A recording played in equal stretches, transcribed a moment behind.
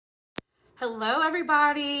Hello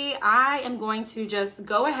everybody. I am going to just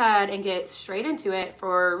go ahead and get straight into it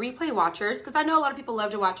for replay watchers because I know a lot of people love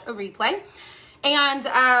to watch a replay. And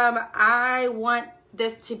I want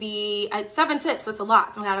this to be at 7 tips. That's a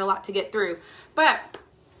lot, so I had a lot to get through. But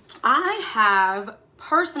I have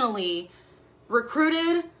personally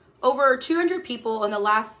recruited over 200 people in the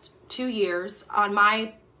last 2 years on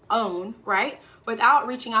my own, right? Without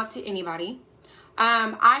reaching out to anybody.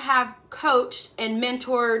 I have coached and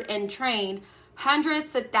mentored and trained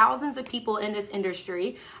hundreds to thousands of people in this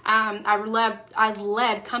industry. I've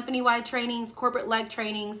led company-wide trainings, corporate-led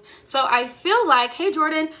trainings. So I feel like, hey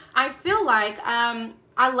Jordan, I feel like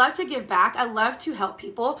I love to give back. I love to help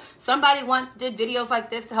people. Somebody once did videos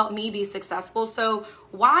like this to help me be successful. So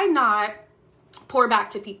why not pour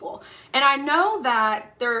back to people? And I know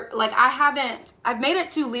that I've made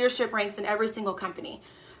it to leadership ranks in every single company.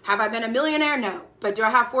 Have I been a millionaire? No. But do I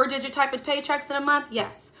have 4-digit type of paychecks in a month?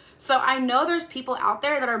 Yes. So I know there's people out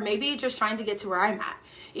there that are maybe just trying to get to where I'm at,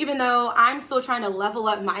 even though I'm still trying to level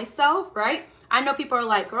up myself, right? I know people are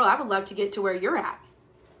like, girl, I would love to get to where you're at.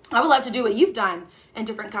 I would love to do what you've done in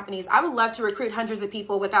different companies. I would love to recruit hundreds of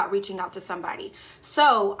people without reaching out to somebody.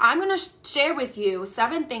 So I'm going to share with you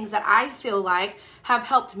 7 things that I feel like have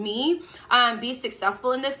helped me be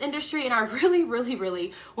successful in this industry. And I really, really,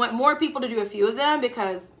 really want more people to do a few of them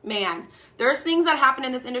because, man, there's things that happen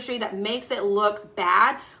in this industry that makes it look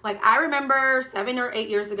bad. Like I remember 7 or 8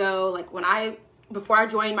 years ago, like before I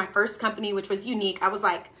joined my first company, which was Unique, I was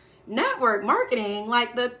like, network marketing,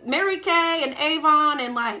 like the Mary Kay and Avon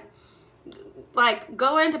and like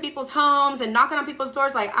going to people's homes and knocking on people's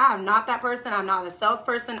doors. Like, I'm not that person. I'm not a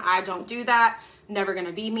salesperson. I don't do that. Never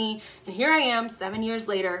gonna be me. And here I am 7 years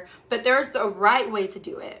later, but there's the right way to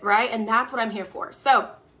do it, right? And that's what I'm here for.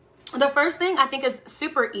 So the first thing I think is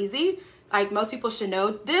super easy. Like most people should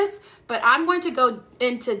know this, but I'm going to go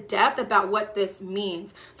into depth about what this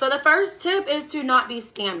means. So the first tip is to not be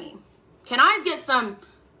scammy. Can I get some,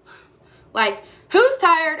 like, who's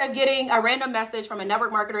tired of getting a random message from a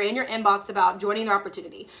network marketer in your inbox about joining their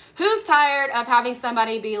opportunity? Who's tired of having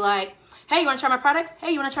somebody be like, hey, you want to try my products?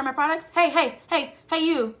 Hey, you want to try my products? Hey,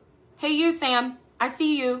 you, Sam, I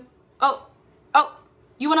see you. Oh,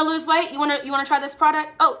 you want to lose weight? You want to try this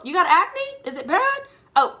product? Oh, you got acne? Is it bad?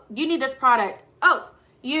 Oh, you need this product. Oh,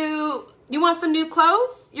 you want some new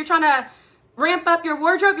clothes? You're trying to ramp up your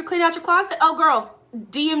wardrobe? You're cleaning out your closet? Oh, girl,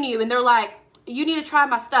 DM you. And they're like, you need to try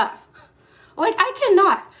my stuff. Like, I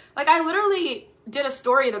cannot. Like, I literally did a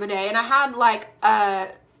story the other day, and I had, like,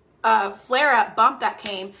 a flare-up bump that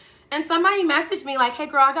came, and somebody messaged me, like, hey,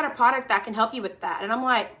 girl, I got a product that can help you with that. And I'm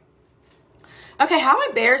like, okay, how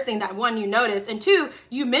embarrassing that, 1, you notice, and 2,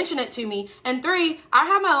 you mention it to me, and 3, I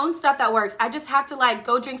have my own stuff that works. I just have to, like,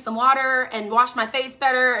 go drink some water and wash my face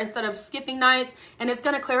better instead of skipping nights, and it's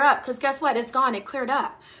going to clear up, because guess what? It's gone. It cleared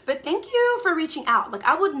up. But thank you for reaching out. Like,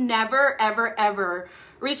 I would never, ever, ever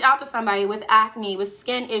reach out to somebody with acne, with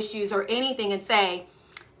skin issues or anything and say,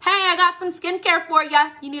 hey, I got some skincare for you.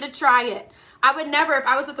 You need to try it. I would never, if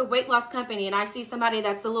I was with a weight loss company and I see somebody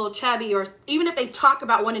that's a little chubby, or even if they talk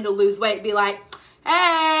about wanting to lose weight, be like,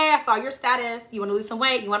 hey, I saw your status. You want to lose some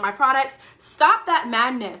weight? You want my products? Stop that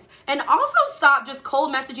madness. And also stop just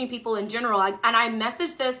cold messaging people in general. And I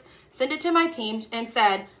messaged this, sent it to my team and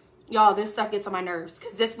said, y'all, this stuff gets on my nerves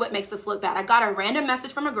because this is what makes this look bad. I got a random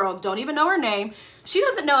message from a girl, don't even know her name. She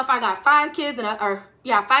doesn't know if I got 5 kids and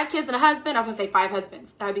 5 kids and a husband. I was gonna say 5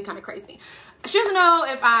 husbands. That would be kind of crazy. She doesn't know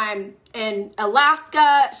if I'm in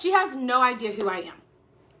Alaska. She has no idea who I am.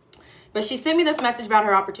 But she sent me this message about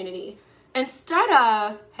her opportunity. Instead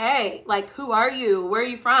of, hey, like, who are you? Where are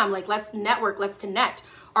you from? Like, let's network, let's connect.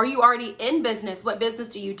 Are you already in business? What business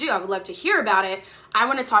do you do? I would love to hear about it. I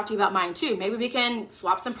want to talk to you about mine too. Maybe we can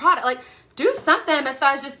swap some product. Like, do something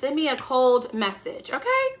besides just send me a cold message, okay?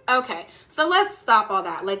 Okay, so let's stop all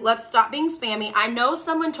that. Like, let's stop being spammy. I know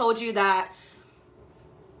someone told you that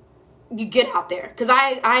you get out there, because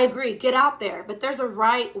I agree, get out there. But there's a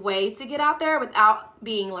right way to get out there without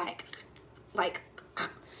being like,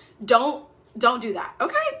 don't do that,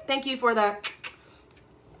 okay? Thank you for the...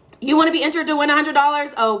 You want to be entered to win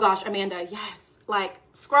 $100? Oh gosh, Amanda, yes. Like,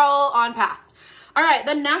 scroll on past. All right,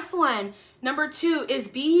 the next one, number 2, is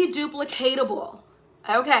be duplicatable.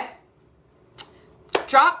 Okay.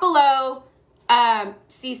 Drop below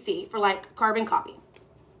CC for like carbon copy.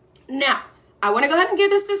 Now, I want to go ahead and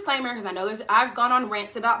give this disclaimer because I know I've gone on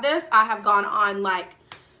rants about this. I have gone on like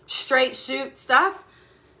straight shoot stuff.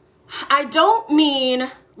 I don't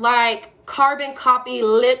mean like carbon copy,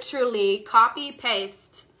 literally copy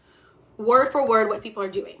paste word for word what people are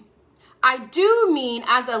doing. I do mean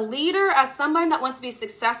as a leader, as someone that wants to be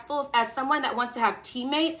successful, as someone that wants to have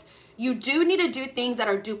teammates, you do need to do things that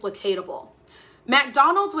are duplicatable.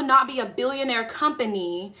 McDonald's would not be a billionaire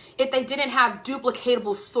company if they didn't have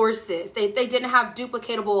duplicatable sources. They didn't have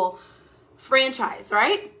duplicatable franchise,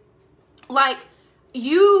 right? Like,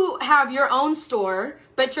 you have your own store,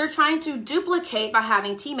 but you're trying to duplicate by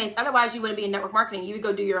having teammates. Otherwise, you wouldn't be in network marketing. You would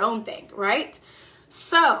go do your own thing, right?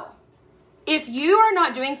 So if you are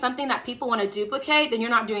not doing something that people want to duplicate, then you're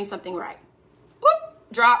not doing something right.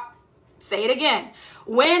 Whoop, drop, say it again.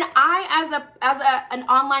 When I, as an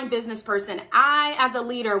online business person, I, as a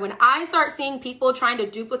leader, when I start seeing people trying to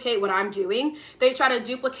duplicate what I'm doing, they try to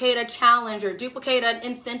duplicate a challenge or duplicate an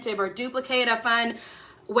incentive or duplicate a fun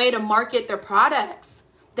way to market their products,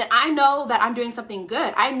 that I know that I'm doing something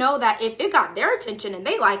good. I know that if it got their attention and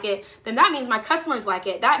they like it, then that means my customers like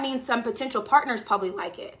it. That means some potential partners probably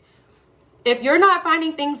like it. If you're not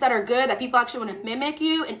finding things that are good, that people actually want to mimic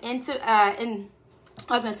you and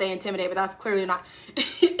I was going to say intimidate, but that's clearly not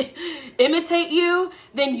imitate you,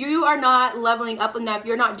 then you are not leveling up enough.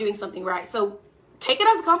 You're not doing something right. So take it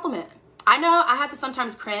as a compliment. I know I have to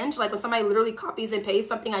sometimes cringe. Like when somebody literally copies and pastes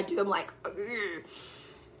something I do, I'm like, ugh.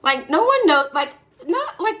 Like no one knows, like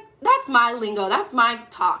not like that's my lingo. That's my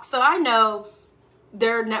talk. So I know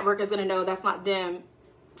their network is going to know that's not them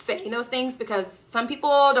saying those things, because some people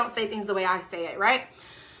don't say things the way I say it. Right.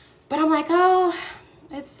 But I'm like, oh,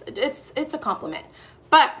 it's a compliment.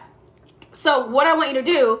 But so what I want you to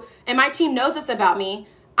do, and my team knows this about me,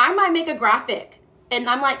 I might make a graphic and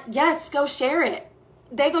I'm like, yes, go share it.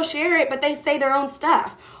 They go share it, but they say their own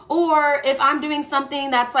stuff. Or if I'm doing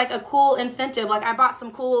something that's like a cool incentive, like I bought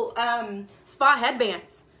some cool spa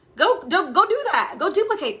headbands, go do that. Go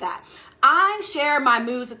duplicate that. I share my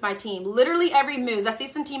moves with my team, literally every move. I see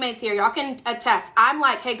some teammates here. Y'all can attest. I'm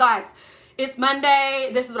like, hey guys, it's Monday.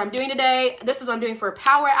 This is what I'm doing today. This is what I'm doing for a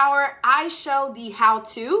power hour. I show the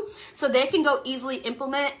how-to so they can go easily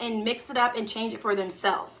implement and mix it up and change it for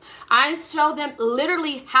themselves. I show them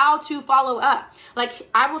literally how to follow up. Like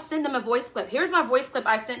I will send them a voice clip. Here's my voice clip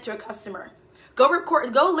I sent to a customer. Go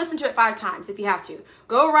record, go listen to it 5 times if you have to.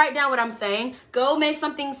 Go write down what I'm saying. Go make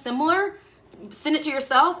something similar. Send it to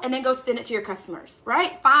yourself and then go send it to your customers,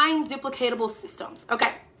 right? Find duplicatable systems.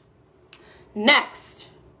 Okay. Next.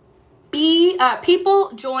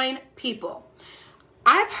 People join people.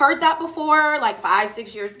 I've heard that before, like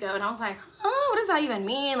 5-6 years ago, and I was like, oh, what does that even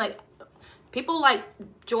mean? Like, people like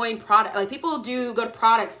join product, like people do go to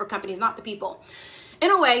products for companies, not the people.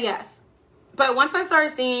 In a way, yes. But once I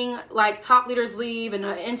started seeing like top leaders leave and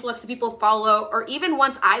an influx of people follow, or even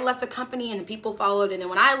once I left a company and the people followed, and then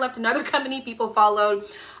when I left another company, people followed,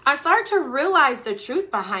 I started to realize the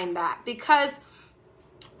truth behind that. Because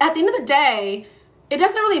at the end of the day, it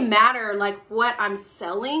doesn't really matter like what I'm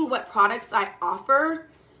selling, what products I offer.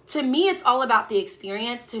 To me, it's all about the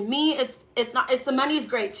experience. To me, it's the money is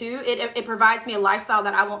great too. It provides me a lifestyle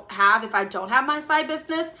that I won't have if I don't have my side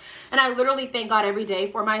business. And I literally thank God every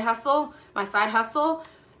day for my hustle, my side hustle,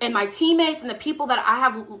 and my teammates and the people that I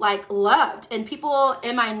have like loved, and people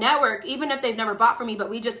in my network, even if they've never bought from me, but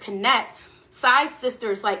we just connect. Side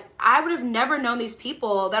sisters, like I would have never known these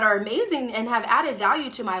people that are amazing and have added value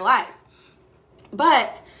to my life.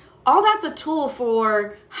 But all that's a tool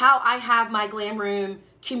for how I have my glam room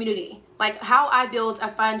community, like how I build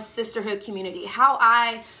a fun sisterhood community, how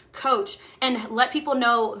I coach and let people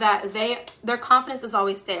know that their confidence is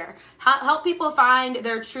always there. Help people find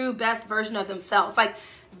their true best version of themselves. Like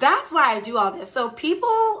that's why I do all this. So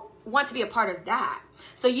people want to be a part of that.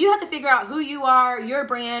 So you have to figure out who you are, your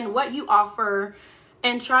brand, what you offer,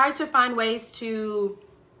 and try to find ways to,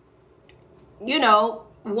 you know,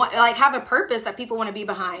 like have a purpose that people want to be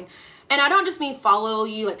behind. And I don't just mean follow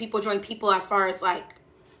you, like people join people as far as like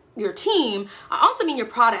your team. I also mean your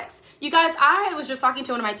products. You guys, I was just talking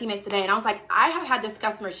to one of my teammates today and I was like, I have had this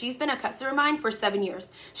customer. She's been a customer of mine for 7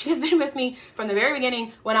 years. She has been with me from the very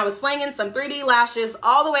beginning when I was slinging some 3D lashes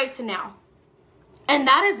all the way to now. And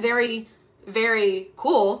that is very, very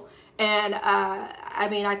cool. And I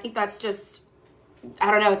mean, I think that's just,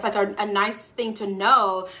 I don't know, it's like a nice thing to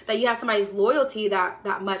know that you have somebody's loyalty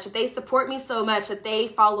that much, that they support me so much, that they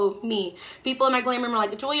follow me. People in my glam room are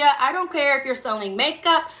like, Julia, I don't care if you're selling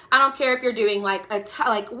makeup. I don't care if you're doing like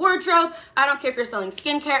like wardrobe. I don't care if you're selling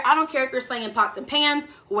skincare. I don't care if you're slinging pots and pans.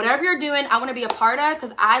 Whatever you're doing, I want to be a part of,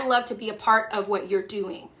 because I love to be a part of what you're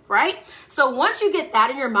doing. Right? So once you get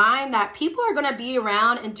that in your mind, that people are going to be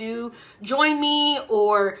around and join me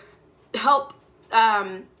or help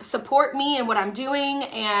support me in what I'm doing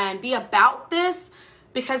and be about this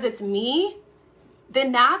because it's me,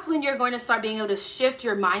 then that's when you're going to start being able to shift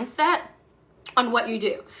your mindset on what you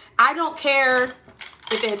do. I don't care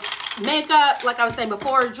if it's makeup, like I was saying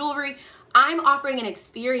before, jewelry. I'm offering an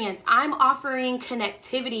experience. I'm offering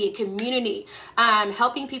connectivity, community,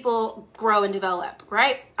 helping people grow and develop,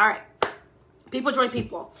 right? All right. People join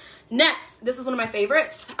people. Next, this is one of my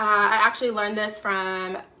favorites. I actually learned this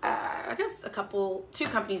from, I guess two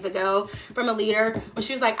companies ago, from a leader when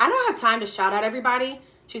she was like, I don't have time to shout out everybody.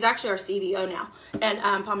 She's actually our CVO now,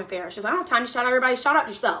 and Palma-Farah. She's like, I don't have time to shout out everybody. Shout out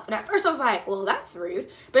yourself. And at first I was like, well, that's rude.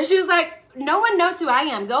 But she was like, no one knows who I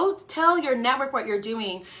am. Go tell your network what you're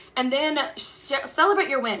doing, and then celebrate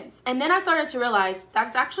your wins. And then I started to realize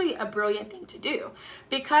that's actually a brilliant thing to do,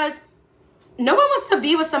 because no one wants to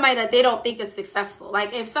be with somebody that they don't think is successful.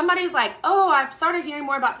 Like if somebody's like, oh, I've started hearing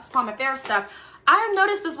more about this Palma-Farah stuff. I have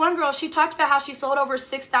noticed this one girl, she talked about how she sold over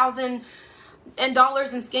 $6,000 in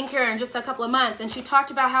skincare in just a couple of months. And she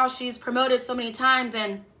talked about how she's promoted so many times.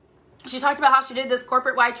 And she talked about how she did this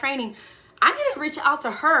corporate-wide training. I need to reach out to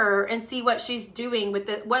her and see what she's doing with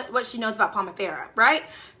what she knows about Palma-Farah, right?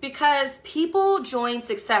 Because people join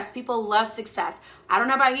success. People love success. I don't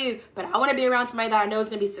know about you, but I want to be around somebody that I know is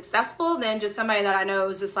going to be successful than just somebody that I know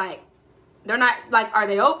is just like, they're not, like, are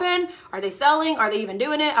they open? Are they selling? Are they even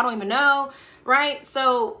doing it? I don't even know, right?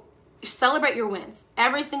 So celebrate your wins.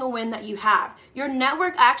 Every single win that you have. Your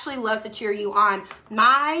network actually loves to cheer you on.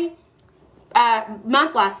 My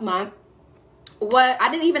last month, I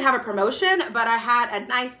didn't even have a promotion, but I had a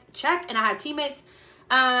nice check, and I had teammates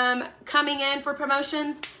coming in for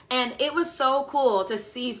promotions, and it was so cool to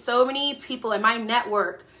see so many people in my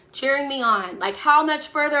network cheering me on. Like, how much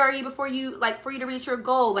further are you for you to reach your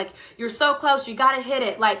goal? Like, you're so close, you gotta hit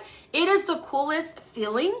it. Like, it is the coolest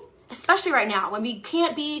feeling, especially right now when we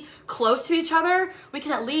can't be close to each other. We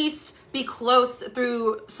can at least be close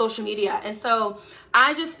through social media. And so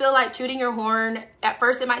I just feel like tooting your horn, at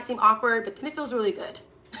first it might seem awkward, but then it feels really good.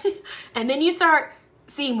 And then you start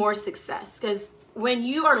seeing more success, because when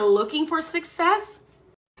you are looking for success,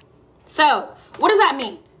 so what does that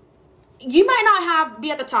mean? You might not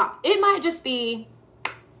be at the top. It might just be,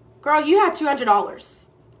 girl, you had $200,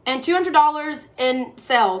 and $200 in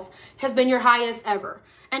sales has been your highest ever.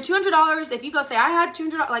 And $200, if you go say, I had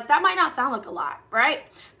 $200, like, that might not sound like a lot, right?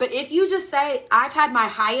 But if you just say, I've had my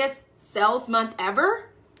highest sales month ever,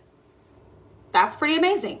 that's pretty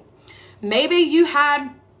amazing. Maybe you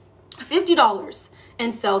had $50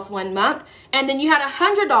 in sales one month, and then you had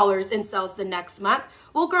 $100 in sales the next month.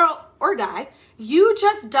 Well, girl or guy, you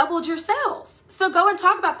just doubled your sales. So go and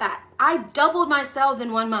talk about that. I doubled my sales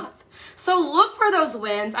in 1 month. So look for those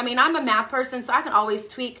wins. I mean, I'm a math person, so I can always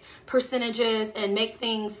tweak percentages and make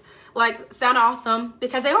things like sound awesome,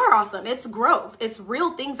 because they are awesome. It's growth. It's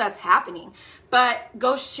real things that's happening. But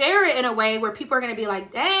go share it in a way where people are going to be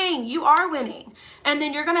like, dang, you are winning. And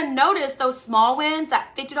then you're going to notice those small wins,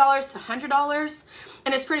 that $50 to $100.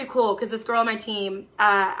 And it's pretty cool, because this girl on my team,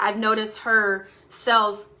 I've noticed her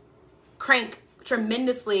sales crank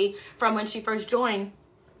tremendously from when she first joined,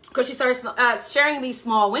 because she started sharing these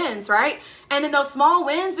small wins, right? And then those small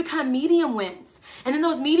wins become medium wins. And then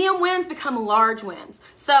those medium wins become large wins.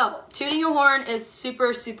 So tooting your horn is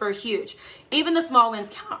super, super huge. Even the small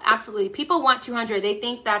wins count, absolutely. People want 200. They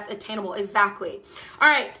think that's attainable. Exactly. All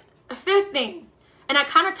right, fifth thing. And I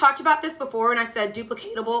kind of talked about this before when I said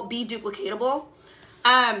duplicatable, be duplicatable.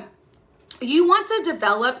 You want to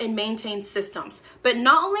develop and maintain systems, but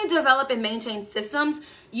not only develop and maintain systems,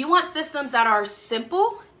 you want systems that are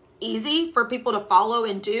simple, easy for people to follow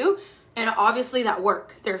and do, and obviously that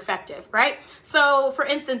work. They're effective, right? So for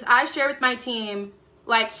instance, I share with my team,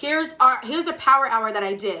 like, here's a power hour that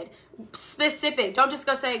I did. Specific. Don't just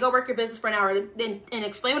go work your business for an hour and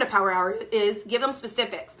explain what a power hour is. Give them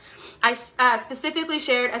specifics. I specifically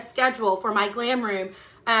shared a schedule for my glam room,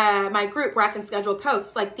 my group, where I can schedule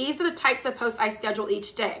posts. Like, these are the types of posts I schedule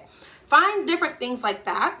each day. Find different things like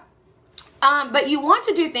that. But you want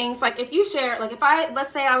to do things like, if you share, like,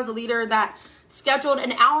 let's say I was a leader that scheduled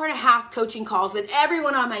an hour and a half coaching calls with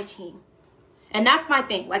everyone on my team. And that's my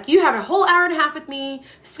thing. Like, you have a whole hour and a half with me,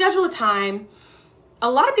 schedule a time. A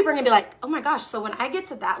lot of people are gonna be like, oh my gosh, so when I get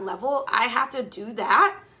to that level, I have to do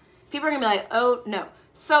that? People are gonna be like, oh no.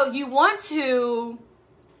 So you want to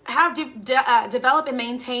have develop and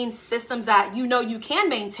maintain systems that you know you can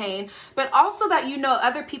maintain, but also that you know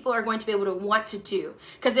other people are going to be able to want to do.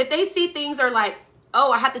 Because if they see things are like,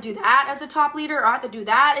 oh, I have to do that as a top leader, or I have to do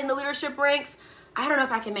that in the leadership ranks, I don't know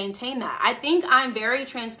if I can maintain that. I think I'm very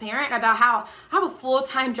transparent about how I have a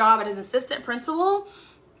full-time job as an assistant principal,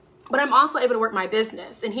 but I'm also able to work my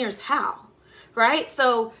business. And here's how. right?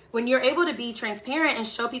 So when you're able to be transparent and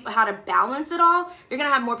show people how to balance it all, you're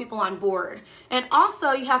gonna have more people on board. And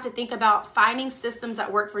also you have to think about finding systems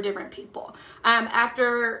that work for different people.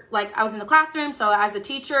 After, like, I was in the classroom, so as a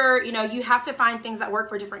teacher, you know, you have to find things that work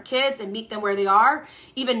for different kids and meet them where they are.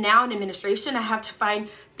 Even now in administration, I have to find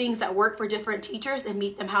things that work for different teachers and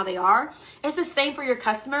meet them how they are. It's the same for your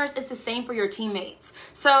customers. It's the same for your teammates.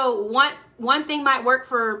 So one thing might work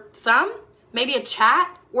for some, maybe a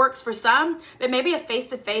chat works for some, but maybe a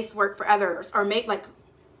face-to-face work for others, or make like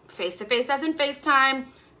face-to-face as in FaceTime,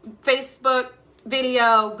 Facebook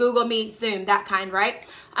video, Google Meet, Zoom, that kind, right?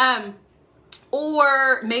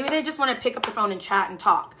 Or maybe they just want to pick up the phone and chat and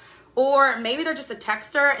talk. Or maybe they're just a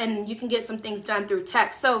texter and you can get some things done through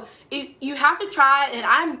text. So you have to try,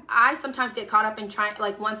 and I sometimes get caught up in trying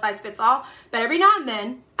like one size fits all, but every now and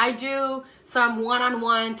then I do some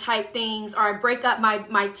one-on-one type things, or I break up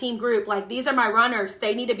my team group. Like, these are my runners.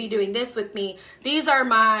 They need to be doing this with me. These are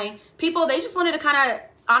my people. They just wanted to kind of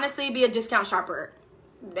honestly be a discount shopper.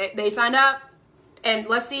 They signed up, and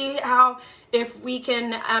let's see if we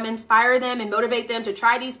can inspire them and motivate them to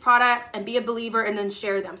try these products and be a believer and then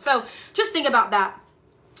share them. So just think about that.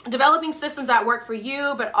 Developing systems that work for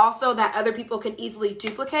you, but also that other people can easily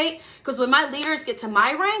duplicate. Because when my leaders get to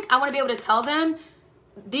my rank, I want to be able to tell them,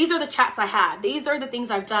 these are the chats I have. These are the things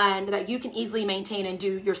I've done that you can easily maintain and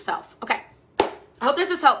do yourself. Okay, I hope this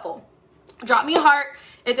is helpful. Drop me a heart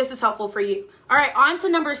if this is helpful for you. All right, on to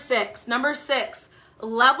number 6. Number 6.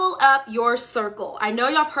 Level up your circle. I know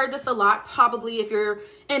y'all have heard this a lot, probably if you're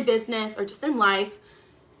in business or just in life.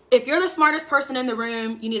 If you're the smartest person in the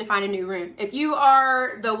room, you need to find a new room. If you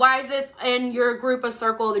are the wisest in your group of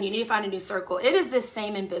circle, then you need to find a new circle. It is the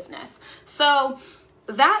same in business. So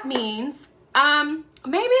that means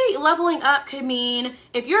maybe leveling up could mean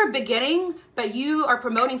if you're beginning, but you are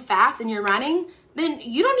promoting fast and you're running, then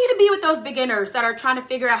you don't need to be with those beginners that are trying to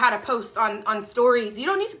figure out how to post on stories. You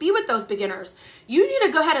don't need to be with those beginners. You need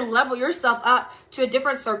to go ahead and level yourself up to a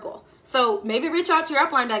different circle. So maybe reach out to your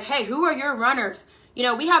upline, like, hey, who are your runners? You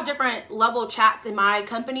know, we have different level chats in my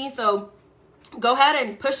company. So go ahead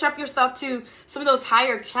and push up yourself to some of those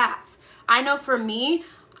higher chats. I know for me,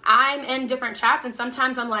 I'm in different chats, and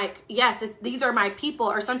sometimes I'm like, yes, these are my people.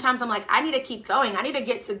 Or sometimes I'm like, I need to keep going. I need to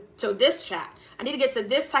get to this chat. I need to get to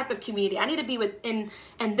this type of community. I need to be in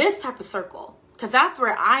this type of circle, because that's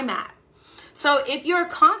where I'm at. So if you're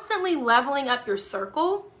constantly leveling up your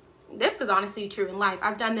circle, this is honestly true in life.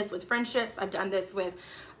 I've done this with friendships. I've done this with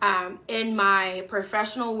in my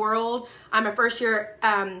professional world. I'm a first year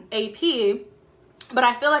AP, but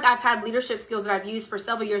I feel like I've had leadership skills that I've used for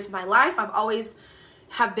several years of my life. I've always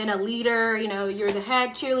have been a leader. You know, you're the head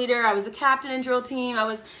cheerleader. I was a captain in drill team. I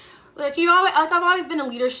was like, I've always been a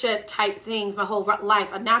leadership type things my whole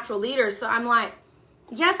life, a natural leader. So I'm like,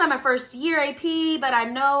 yes, I'm a first year AP, but I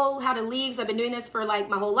know how to lead. So I've been doing this for like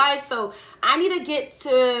my whole life. So I need to get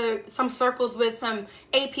to some circles with some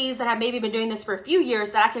APs that have maybe been doing this for a few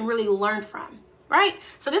years that I can really learn from, right?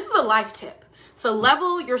 So this is a life tip. So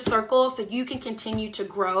level your circle so you can continue to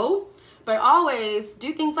grow, but always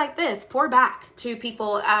do things like this. Pour back to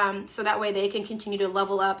people so that way they can continue to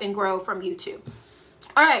level up and grow from you too.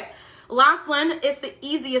 All right, last one. It's the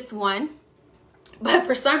easiest one, but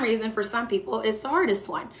for some reason, for some people, it's the hardest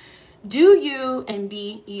one. Do you and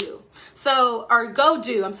be you. So, or go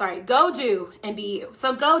do and be you.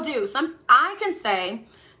 So go do. I can say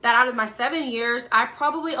that out of my 7 years, I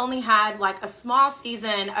probably only had like a small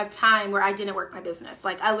season of time where I didn't work my business.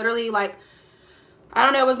 Like I literally I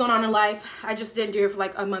don't know what's going on in life. I just didn't do it for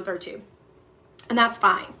like a month or two. And that's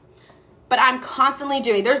fine. But I'm constantly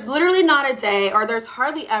doing. There's literally not a day, or there's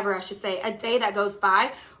hardly ever, I should say, a day that goes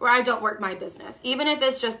by where I don't work my business. Even if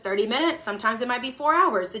it's just 30 minutes, sometimes it might be 4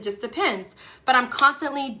 hours. It just depends. But I'm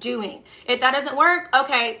constantly doing. If that doesn't work,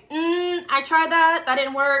 okay, I tried that. That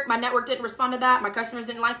didn't work. My network didn't respond to that. My customers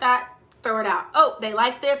didn't like that. Throw it out. Oh, they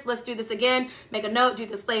like this. Let's do this again. Make a note. Do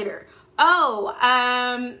this later. Oh,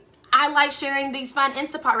 I like sharing these fun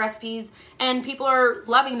Instapot recipes, and people are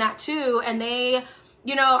loving that too. And they,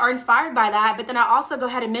 you know, are inspired by that. But then I also go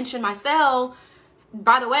ahead and mention my sale.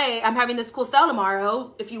 By the way, I'm having this cool sale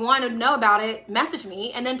tomorrow. If you want to know about it, message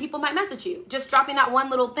me. And then people might message you. Just dropping that one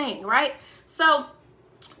little thing, right? So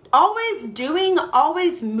always doing,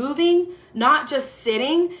 always moving, not just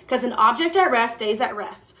sitting, because an object at rest stays at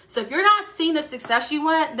rest. So if you're not seeing the success you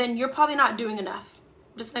want, then you're probably not doing enough.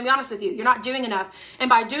 Just gonna be honest with you. You're not doing enough. And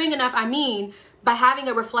by doing enough, I mean by having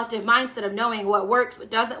a reflective mindset of knowing what works, what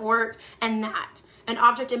doesn't work, and that. an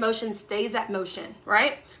object in motion stays at motion,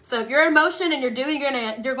 right? So if you're in motion and you're doing,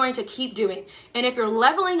 you're going to keep doing. And if you're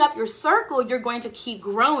leveling up your circle, you're going to keep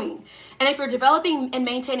growing. And if you're developing and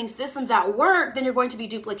maintaining systems that work, then you're going to be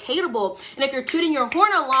duplicatable. And if you're tooting your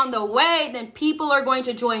horn along the way, then people are going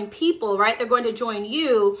to join people, right? They're going to join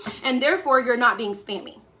you, and therefore you're not being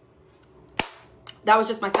spammy. That was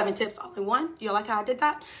just my 7 tips all in one. You like how I did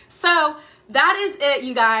that? So that is it,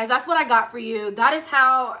 you guys. That's what I got for you. That is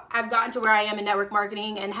how I've gotten to where I am in network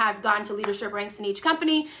marketing and have gotten to leadership ranks in each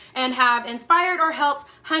company and have inspired or helped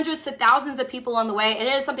hundreds to thousands of people on the way. And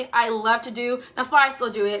it is something I love to do. That's why I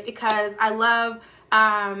still do it, because I love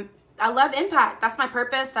impact. That's my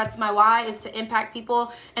purpose. That's my why, is to impact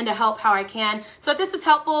people and to help how I can. So if this is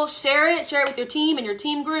helpful, share it with your team and your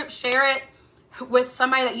team group, share it with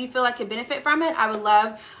somebody that you feel like could benefit from it. I would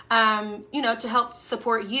love, to help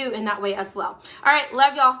support you in that way as well. All right.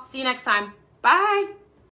 Love y'all. See you next time. Bye.